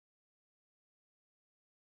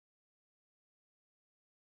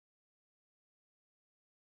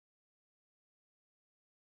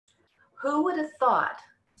Who would have thought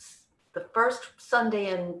the first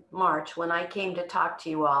Sunday in March when I came to talk to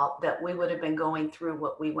you all that we would have been going through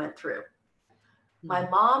what we went through? My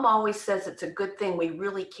mom always says it's a good thing we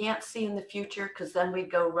really can't see in the future, because then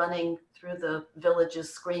we'd go running through the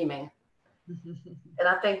villages screaming. And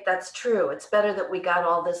I think that's true. It's better that we got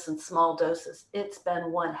all this in small doses. It's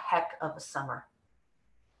been one heck of a summer.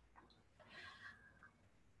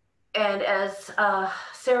 And as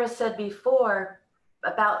Sarah said before,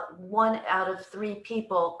 about 1 out of 3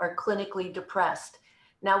 people are clinically depressed.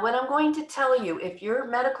 Now, what I'm going to tell you, if your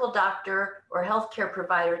medical doctor or healthcare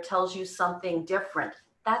provider tells you something different,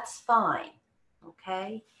 that's fine,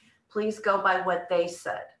 okay? Please go by what they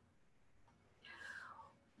said.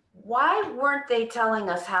 Why weren't they telling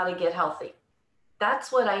us how to get healthy?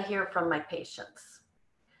 That's what I hear from my patients.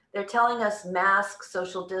 They're telling us mask,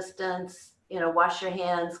 social distance, wash your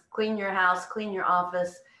hands, clean your house, clean your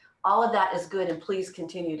office. All of that is good, and please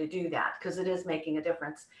continue to do that because it is making a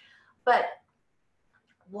difference. But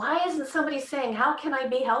why isn't somebody saying, how can I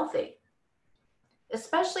be healthy?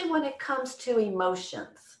 Especially when it comes to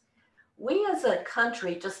emotions. We as a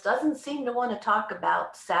country just doesn't seem to want to talk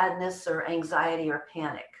about sadness or anxiety or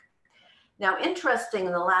panic. Now, interesting,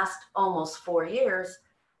 in the last almost 4 years,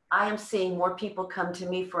 I am seeing more people come to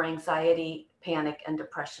me for anxiety, panic, and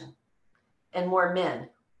depression, and more men.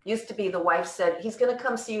 Used to be the wife said, he's going to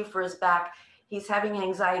come see you for his back. He's having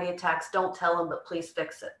anxiety attacks. Don't tell him, but please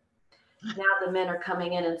fix it. Now the men are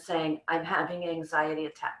coming in and saying, I'm having anxiety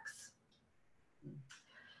attacks.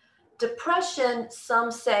 Depression,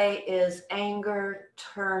 some say, is anger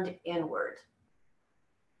turned inward.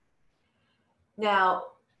 Now,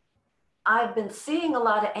 I've been seeing a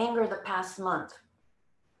lot of anger the past month.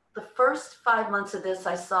 The first 5 months of this,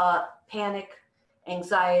 I saw panic,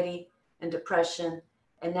 anxiety, and depression,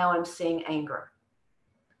 and now I'm seeing anger.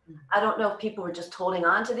 I don't know if people were just holding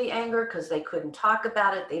on to the anger because they couldn't talk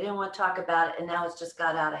about it, they didn't want to talk about it, and now it's just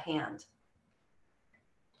got out of hand.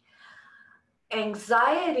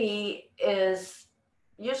 Anxiety is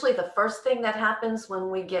usually the first thing that happens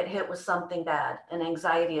when we get hit with something bad, an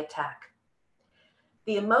anxiety attack.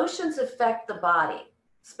 The emotions affect the body,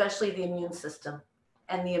 especially the immune system,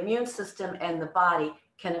 and the immune system and the body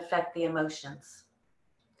can affect the emotions.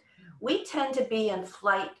 We tend to be in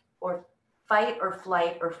fight or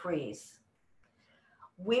flight or freeze.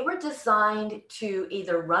 We were designed to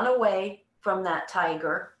either run away from that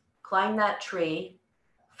tiger, climb that tree,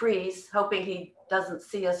 freeze, hoping he doesn't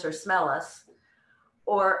see us or smell us,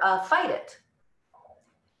 or fight it.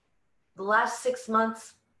 The last 6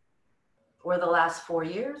 months, or the last 4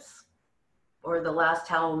 years, or the last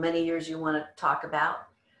how many years you want to talk about,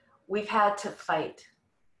 we've had to fight.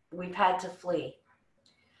 We've had to flee.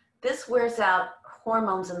 This wears out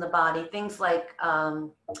hormones in the body, things like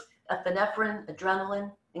epinephrine,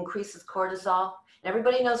 adrenaline, increases cortisol. And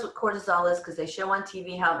everybody knows what cortisol is because they show on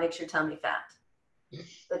TV how it makes your tummy fat.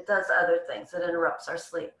 It does other things. It interrupts our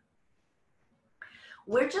sleep.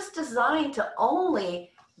 We're just designed to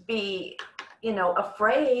only be,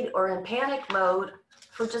 afraid or in panic mode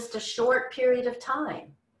for just a short period of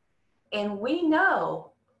time. And we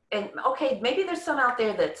know, and okay, maybe there's some out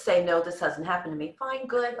there that say, no, this hasn't happened to me. Fine,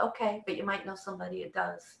 good, okay. But you might know somebody it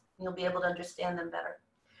does. You'll be able to understand them better.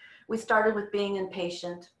 We started with being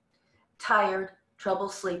impatient, tired, trouble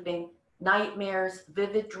sleeping, nightmares,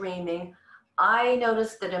 vivid dreaming. I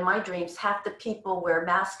noticed that in my dreams, half the people wear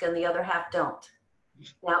masks and the other half don't.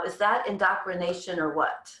 Now, is that indoctrination or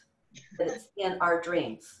what? That it's in our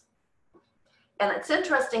dreams. And it's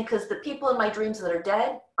interesting because the people in my dreams that are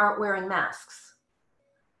dead aren't wearing masks.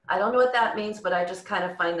 I don't know what that means, but I just kind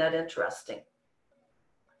of find that interesting.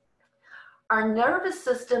 Our nervous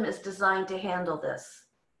system is designed to handle this,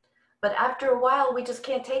 but after a while, we just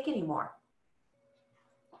can't take anymore.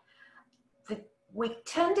 We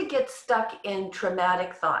tend to get stuck in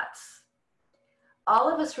traumatic thoughts.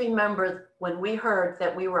 All of us remember when we heard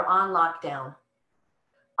that we were on lockdown.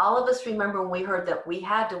 All of us remember when we heard that we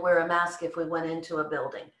had to wear a mask if we went into a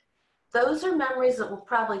building. Those are memories that will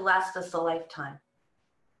probably last us a lifetime.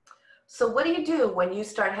 So what do you do when you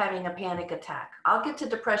start having a panic attack? I'll get to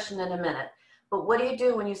depression in a minute, but what do you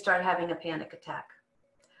do when you start having a panic attack?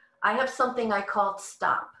 I have something I call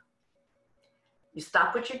stop. You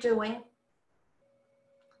stop what you're doing.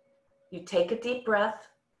 You take a deep breath,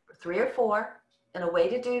 3 or 4, and a way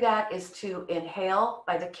to do that is to inhale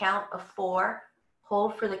by the count of 4,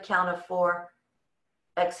 hold for the count of 4,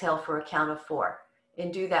 exhale for a count of 4,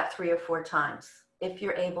 and do that 3 or 4 times if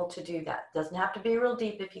you're able to do that. Doesn't have to be real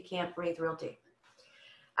deep if you can't breathe real deep.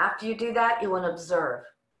 After you do that, you want to observe.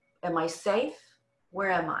 Am I safe?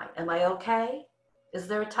 Where am I? Am I okay? Is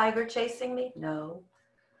there a tiger chasing me? No.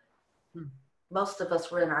 Most of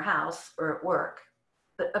us were in our house or at work,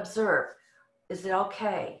 but observe, is it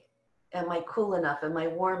okay? Am I cool enough? Am I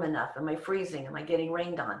warm enough? Am I freezing? Am I getting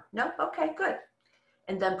rained on? Nope, okay, good.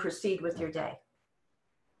 And then proceed with your day.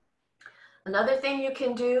 Another thing you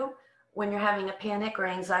can do when you're having a panic or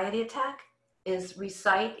anxiety attack is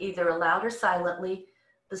recite either aloud or silently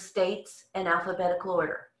the states in alphabetical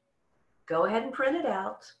order. Go ahead and print it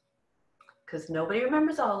out because nobody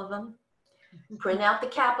remembers all of them. Print out the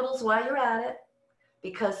capitals while you're at it,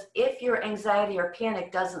 because if your anxiety or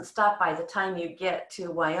panic doesn't stop by the time you get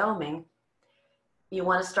to Wyoming, you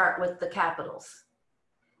want to start with the capitals.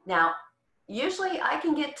 Now, usually I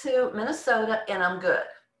can get to Minnesota and I'm good.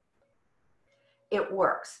 It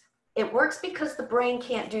works. It works because the brain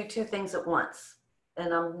can't do two things at once.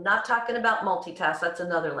 And I'm not talking about multitask, that's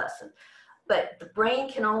another lesson. But the brain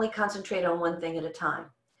can only concentrate on one thing at a time.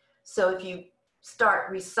 So if you start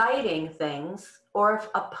reciting things, or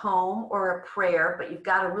a poem or a prayer, but you've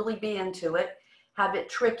got to really be into it, have it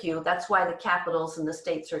trick you. That's why the capitals and the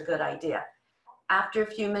states are a good idea. After a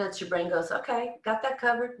few minutes, your brain goes, okay, got that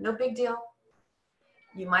covered, no big deal.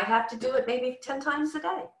 You might have to do it maybe 10 times a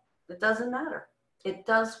day. It doesn't matter. It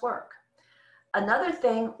does work. Another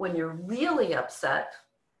thing, when you're really upset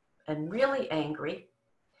and really angry,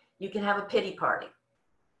 you can have a pity party.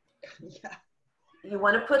 Yeah. You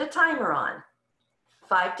want to put a timer on.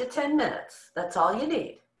 5 to 10 minutes. That's all you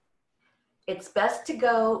need. It's best to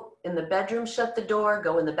go in the bedroom, shut the door,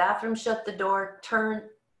 go in the bathroom, shut the door, turn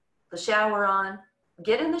the shower on,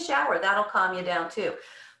 get in the shower. That'll calm you down too.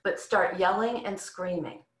 But start yelling and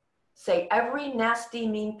screaming. Say every nasty,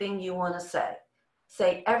 mean thing you want to say.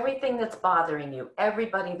 Say everything that's bothering you,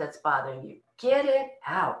 everybody that's bothering you. Get it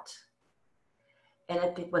out.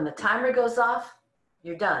 And when the timer goes off,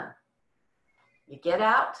 you're done. You get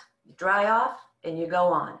out, you dry off, and you go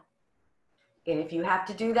on. And if you have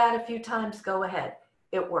to do that a few times, go ahead.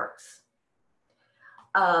 It works.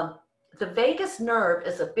 The vagus nerve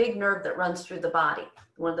is a big nerve that runs through the body,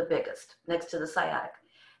 one of the biggest, next to the sciatic.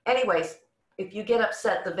 Anyways, if you get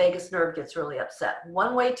upset, the vagus nerve gets really upset.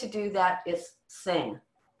 One way to do that is sing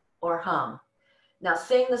or hum. Now,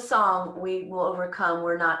 sing the song, "We Will Overcome,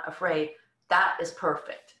 We're Not Afraid." That is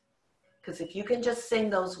perfect. Because if you can just sing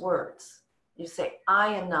those words, you say, I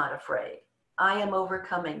am not afraid. I am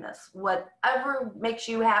overcoming this. Whatever makes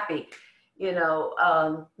you happy,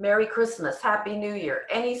 Merry Christmas, Happy New Year,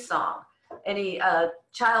 any song, any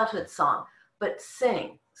childhood song, but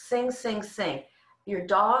sing, sing, sing, sing. Your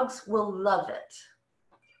dogs will love it.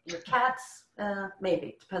 Your cats,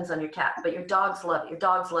 maybe, depends on your cat, but your dogs love it. Your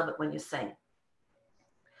dogs love it when you sing.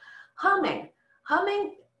 Humming.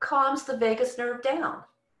 Humming calms the vagus nerve down.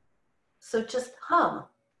 So just hum.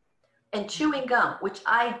 And chewing gum, which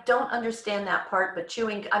I don't understand that part, but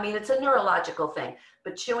it's a neurological thing,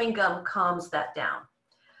 but chewing gum calms that down.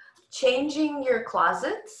 Changing your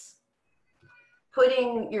closets,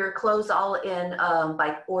 putting your clothes all in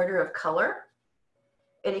by order of color.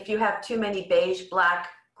 And if you have too many beige, black,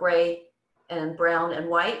 gray, and brown and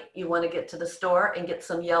white, you want to get to the store and get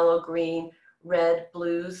some yellow, green, red,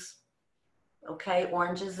 blues, okay,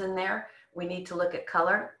 oranges in there. We need to look at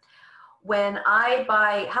color. When I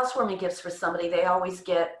buy housewarming gifts for somebody, they always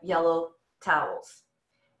get yellow towels.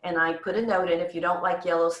 And I put a note in, if you don't like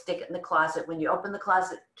yellow, stick it in the closet. When you open the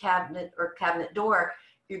closet cabinet or cabinet door,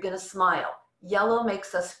 you're going to smile. Yellow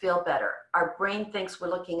makes us feel better. Our brain thinks we're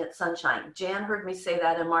looking at sunshine. Jan heard me say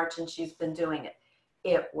that in March, and she's been doing it.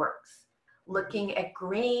 It works. Looking at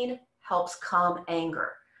green helps calm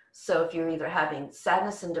anger. So if you're either having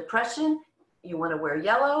sadness and depression, you want to wear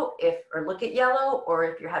yellow or look at yellow, or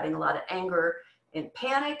if you're having a lot of anger and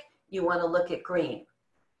panic, you want to look at green.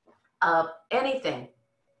 Anything,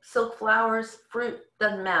 silk flowers, fruit,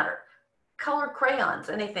 doesn't matter. Color crayons,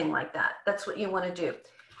 anything like that. That's what you want to do.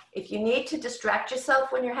 If you need to distract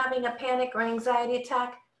yourself when you're having a panic or anxiety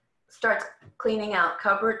attack, start cleaning out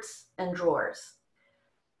cupboards and drawers.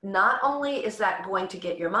 Not only is that going to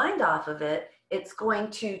get your mind off of it, it's going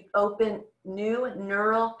to open new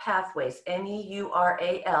neural pathways,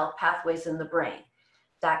 Neural pathways in the brain.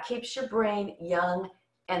 That keeps your brain young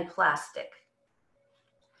and plastic.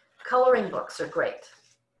 Coloring books are great.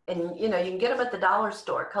 And you can get them at the dollar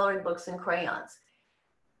store, coloring books and crayons.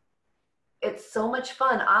 It's so much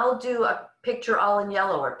fun. I'll do a picture all in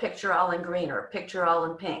yellow, or a picture all in green, or a picture all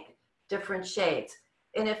in pink, different shades.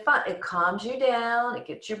 And it's fun. It calms you down. It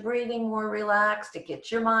gets your breathing more relaxed. It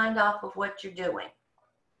gets your mind off of what you're doing.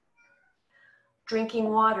 Drinking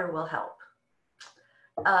water will help.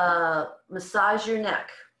 Massage your neck.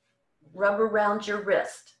 Rub around your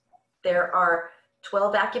wrist. There are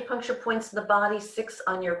 12 acupuncture points in the body, 6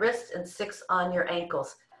 on your wrist and 6 on your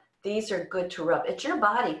ankles. These are good to rub. It's your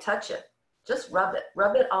body, touch it. Just rub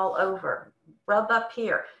it all over. Rub up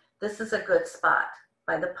here. This is a good spot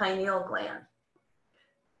by the pineal gland.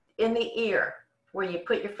 In the ear, where you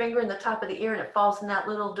put your finger in the top of the ear and it falls in that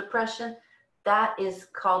little depression, that is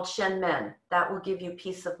called Shen Men. That will give you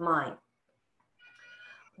peace of mind.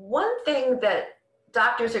 One thing that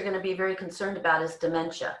doctors are going to be very concerned about is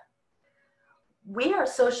dementia. We are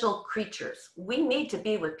social creatures. We need to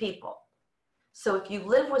be with people. So if you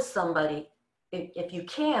live with somebody, if you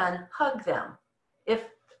can, hug them. If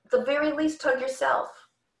at the very least, hug yourself.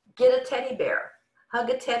 Get a teddy bear. Hug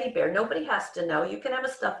a teddy bear. Nobody has to know. You can have a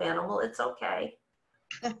stuffed animal. It's okay.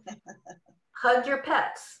 Hug your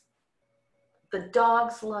pets. The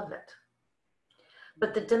dogs love it.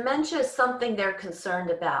 But the dementia is something they're concerned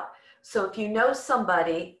about. So if you know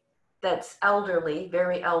somebody that's elderly,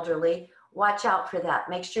 very elderly, watch out for that.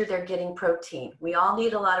 Make sure they're getting protein. We all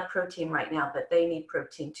need a lot of protein right now, but they need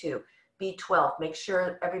protein too. B12, make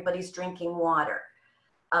sure everybody's drinking water.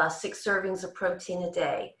 6 servings of protein a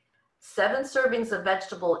day. 7 servings of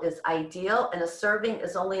vegetable is ideal, and a serving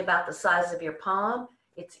is only about the size of your palm.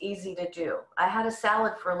 It's easy to do. I had a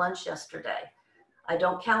salad for lunch yesterday. I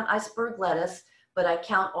don't count iceberg lettuce, but I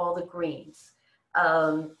count all the greens.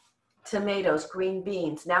 Tomatoes, green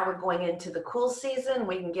beans. Now we're going into the cool season.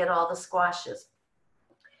 We can get all the squashes.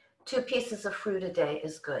 2 pieces of fruit a day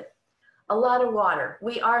is good. A lot of water.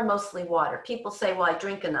 We are mostly water. People say, well, I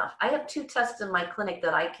drink enough. I have 2 tests in my clinic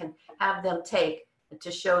that I can have them take to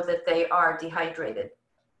show that they are dehydrated.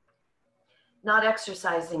 Not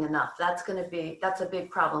exercising enough. That's a big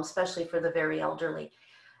problem, especially for the very elderly.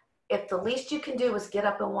 If the least you can do is get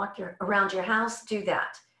up and walk around your house, do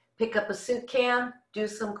that. Pick up a soup can, do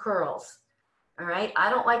some curls. All right. I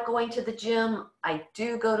don't like going to the gym. I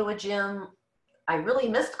do go to a gym. I really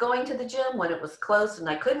missed going to the gym when it was closed and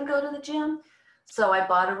I couldn't go to the gym. So I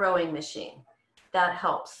bought a rowing machine. That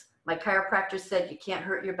helps. My chiropractor said you can't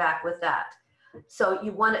hurt your back with that. So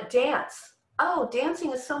you want to dance. Oh,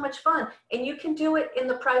 dancing is so much fun. And you can do it in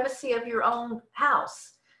the privacy of your own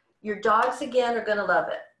house. Your dogs, again, are going to love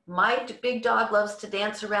it. My big dog loves to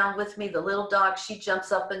dance around with me. The little dog, she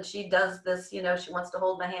jumps up and she does this, you know, she wants to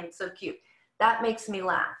hold my hand. So cute. That makes me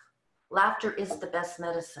laugh. Laughter is the best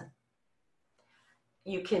medicine.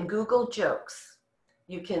 You can Google jokes.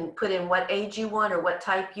 You can put in what age you want or what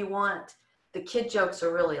type you want. The kid jokes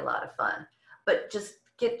are really a lot of fun. But just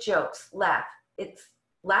get jokes, laugh.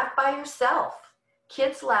 Laugh by yourself.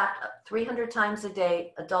 Kids laugh 300 times a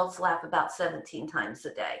day. Adults laugh about 17 times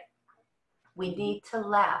a day. We need to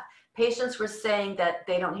laugh. Patients were saying that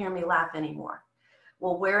they don't hear me laugh anymore.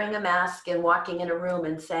 Well, wearing a mask and walking in a room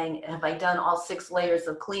and saying, have I done all 6 layers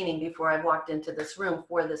of cleaning before I walked into this room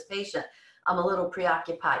for this patient? I'm a little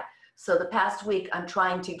preoccupied. So the past week, I'm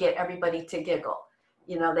trying to get everybody to giggle.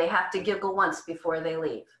 You know, they have to giggle once before they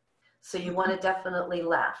leave. So you want to definitely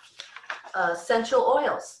laugh. Essential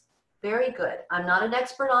oils, very good. I'm not an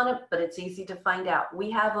expert on it, but it's easy to find out. We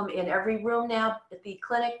have them in every room now at the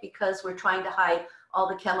clinic because we're trying to hide all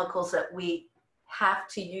the chemicals that we have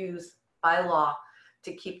to use by law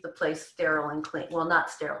to keep the place sterile and clean. Well, not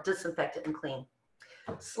sterile, disinfected and clean.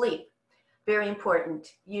 Sleep, very important.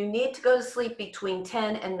 You need to go to sleep between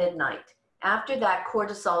 10 and midnight. After that,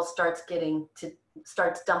 cortisol starts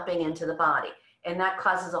dumping into the body, and that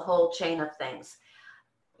causes a whole chain of things.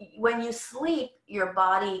 When you sleep, your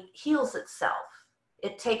body heals itself.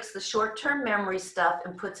 It takes the short-term memory stuff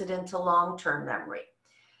and puts it into long-term memory.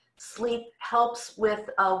 Sleep helps with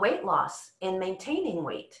weight loss and maintaining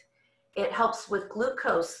weight. It helps with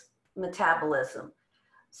glucose metabolism.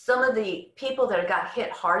 Some of the people that got hit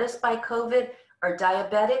hardest by COVID are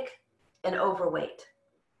diabetic and overweight,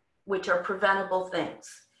 which are preventable things.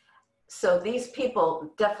 So these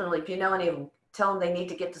people, definitely, if you know any of them, tell them they need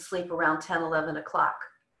to get to sleep around 10, 11 o'clock.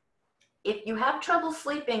 If you have trouble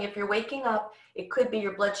sleeping, if you're waking up, it could be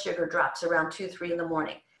your blood sugar drops around 2, 3 in the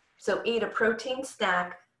morning. So eat a protein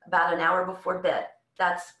snack about an hour before bed.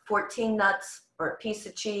 That's 14 nuts or a piece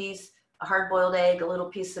of cheese, a hard-boiled egg, a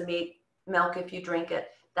little piece of meat, milk if you drink it,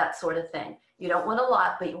 that sort of thing. You don't want a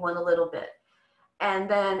lot, but you want a little bit. And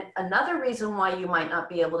then another reason why you might not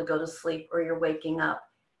be able to go to sleep or you're waking up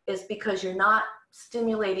is because you're not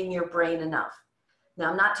stimulating your brain enough.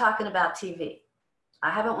 Now, I'm not talking about TV. I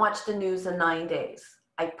haven't watched the news in 9 days.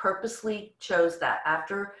 I purposely chose that.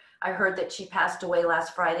 After I heard that she passed away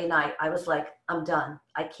last Friday night, I was like, I'm done.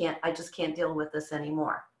 I just can't deal with this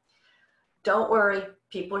anymore. Don't worry.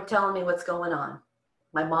 People are telling me what's going on.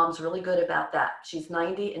 My mom's really good about that. She's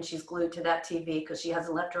 90 and she's glued to that TV because she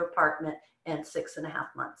hasn't left her apartment in 6.5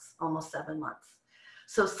 months, almost 7 months.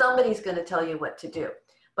 So somebody's going to tell you what to do.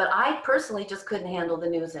 But I personally just couldn't handle the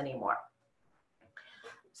news anymore.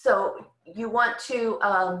 So you want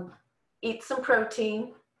to eat some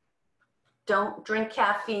protein. Don't drink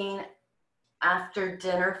caffeine after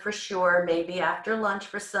dinner for sure, maybe after lunch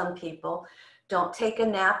for some people. Don't take a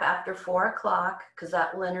nap after 4 o'clock because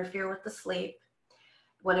that will interfere with the sleep.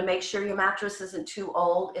 You want to make sure your mattress isn't too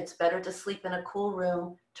old. It's better to sleep in a cool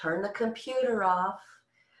room. Turn the computer off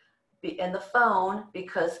and the phone,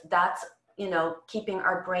 because that's, keeping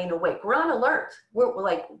our brain awake. We're on alert. We're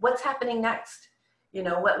like, what's happening next?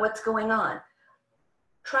 What's going on?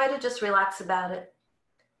 Try to just relax about it.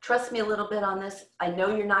 Trust me a little bit on this. I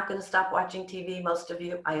know you're not going to stop watching TV, most of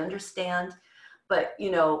you. I understand. But,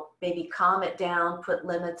 maybe calm it down, put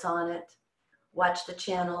limits on it, watch the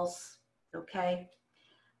channels, okay?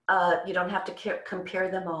 You don't have to compare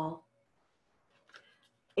them all.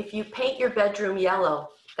 If you paint your bedroom yellow,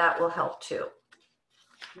 that will help too.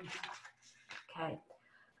 Okay.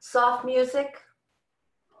 Soft music,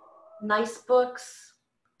 nice books,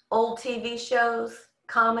 old TV shows,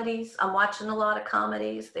 comedies. I'm watching a lot of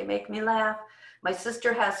comedies. They make me laugh. My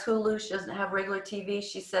sister has Hulu. She doesn't have regular TV.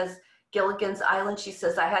 She says Gilligan's Island. She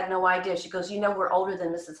says, I had no idea. She goes, we're older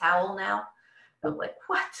than Mrs. Howell now. I'm like,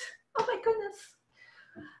 what? Oh my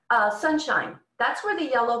goodness. Sunshine. That's where the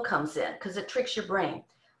yellow comes in because it tricks your brain.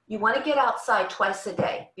 You want to get outside twice a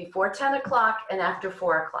day, before 10 o'clock and after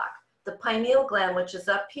 4 o'clock. The pineal gland, which is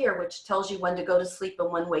up here, which tells you when to go to sleep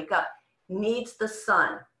and when to wake up, needs the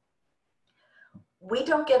sun. We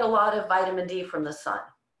don't get a lot of vitamin D from the sun.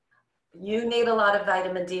 You need a lot of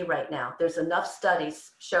vitamin D right now. There's enough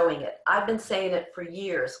studies showing it. I've been saying it for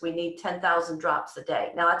years. We need 10,000 drops a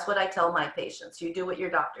day. Now, that's what I tell my patients. You do what your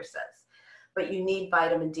doctor says, but you need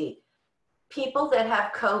vitamin D. People that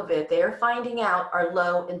have COVID, they're finding out, are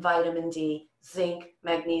low in vitamin D, zinc,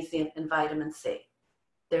 magnesium, and vitamin C.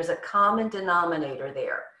 There's a common denominator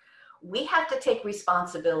there. We have to take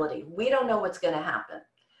responsibility. We don't know what's going to happen.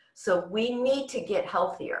 So we need to get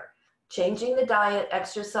healthier. Changing the diet,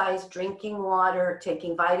 exercise, drinking water,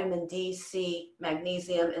 taking vitamin D, C,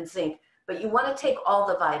 magnesium, and zinc. But you want to take all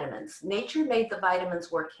the vitamins. Nature made the vitamins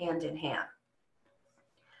work hand in hand.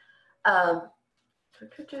 I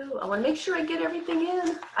want to make sure I get everything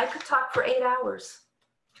in. I could talk for 8 hours.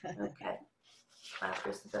 Okay. Laughter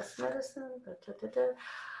is the best medicine.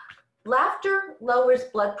 Laughter lowers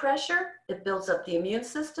blood pressure. It builds up the immune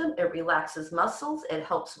system. It relaxes muscles. It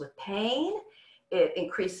helps with pain. It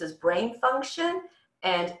increases brain function,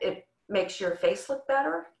 and it makes your face look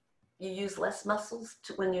better. You use less muscles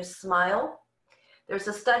when you smile. There's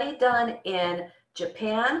a study done in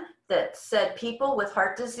Japan that said people with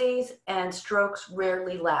heart disease and strokes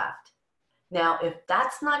rarely laughed. Now, if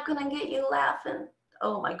that's not going to get you laughing,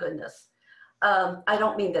 oh my goodness. I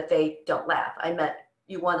don't mean that they don't laugh. I meant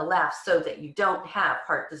you want to laugh so that you don't have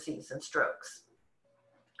heart disease and strokes.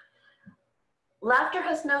 Laughter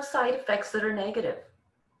has no side effects that are negative,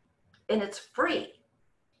 and it's free.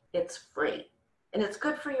 It's free, and it's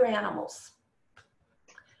good for your animals.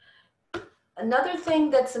 Another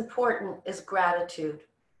thing that's important is gratitude,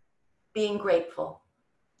 being grateful,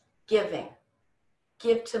 giving.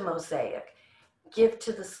 Give to Mosaic, give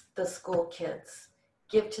to the school kids,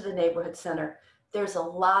 give to the neighborhood center. There's a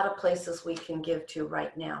lot of places we can give to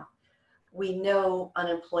right now. We know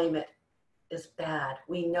unemployment is bad.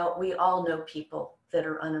 We all know people that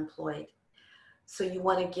are unemployed. So you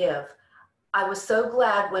want to give. I was so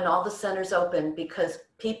glad when all the centers opened because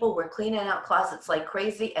people were cleaning out closets like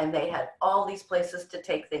crazy and they had all these places to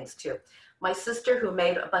take things to. My sister, who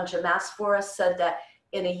made a bunch of masks for us, said that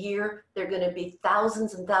in a year, there are going to be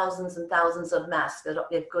thousands and thousands and thousands of masks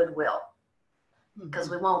at Goodwill because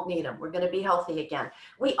we won't need them. We're going to be healthy again.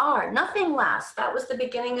 We are. Nothing lasts. That was the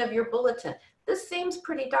beginning of your bulletin. This seems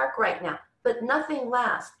pretty dark right now, but nothing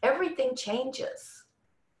lasts. Everything changes.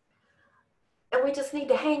 And we just need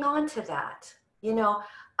to hang on to that.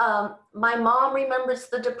 My mom remembers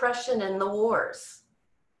the Depression and the wars.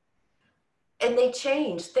 And they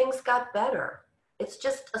changed. Things got better. It's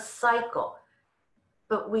just a cycle.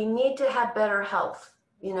 But we need to have better health.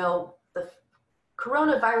 The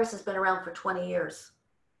coronavirus has been around for 20 years.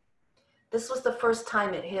 This was the first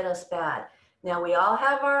time it hit us bad. Now we all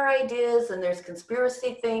have our ideas, and there's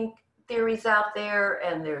conspiracy theories out there,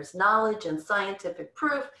 and there's knowledge and scientific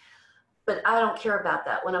proof, but I don't care about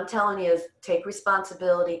that. What I'm telling you is take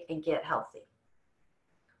responsibility and get healthy.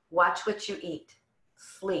 Watch what you eat,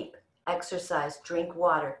 sleep, exercise, drink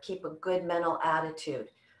water, keep a good mental attitude.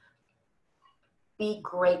 Be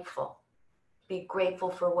grateful. Be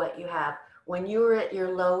grateful for what you have. When you're at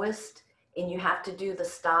your lowest and you have to do the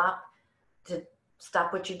stop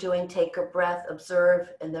what you're doing, take a breath, observe,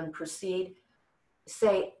 and then proceed,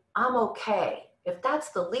 say, I'm okay. If that's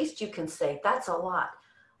the least you can say, that's a lot.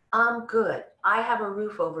 I'm good. I have a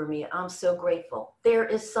roof over me. I'm so grateful. There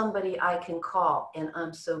is somebody I can call, and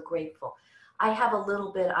I'm so grateful. I have a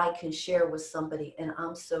little bit I can share with somebody, and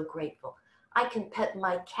I'm so grateful. I can pet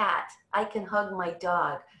my cat. I can hug my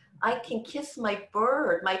dog. I can kiss my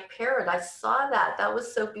bird, my parrot. I saw that. That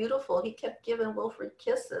was so beautiful. He kept giving Wilfred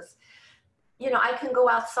kisses. You know, I can go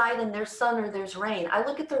outside and there's sun or there's rain. I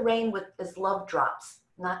look at the rain as love drops,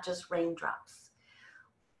 not just raindrops.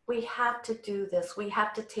 We have to do this. We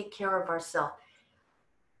have to take care of ourselves.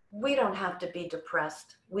 We don't have to be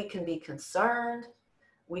depressed. We can be concerned.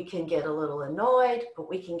 We can get a little annoyed, but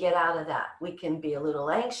we can get out of that. We can be a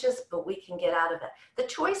little anxious, but we can get out of it. The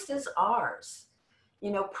choice is ours.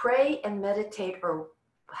 You know, pray and meditate, or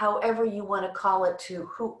however you want to call it, to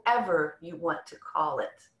whoever you want to call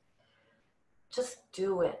it. Just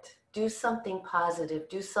do it. Do something positive.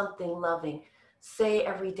 Do something loving. Say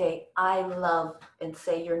every day, I love, and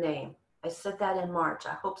say your name. I said that in March.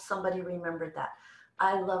 I hope somebody remembered that.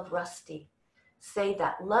 I love Rusty. Say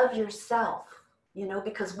that. Love yourself, you know,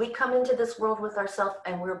 because we come into this world with ourselves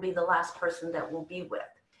and we'll be the last person that we'll be with.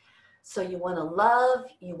 So you want to love,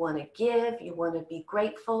 you want to give, you want to be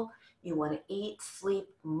grateful, you want to eat, sleep,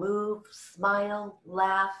 move, smile,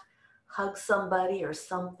 laugh, hug somebody or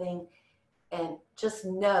something. And just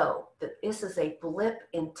know that this is a blip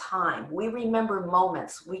in time. We remember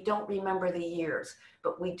moments. We don't remember the years,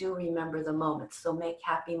 but we do remember the moments. So make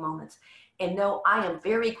happy moments. And know I am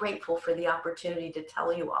very grateful for the opportunity to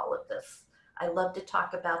tell you all of this. I love to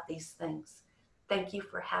talk about these things. Thank you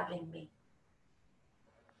for having me.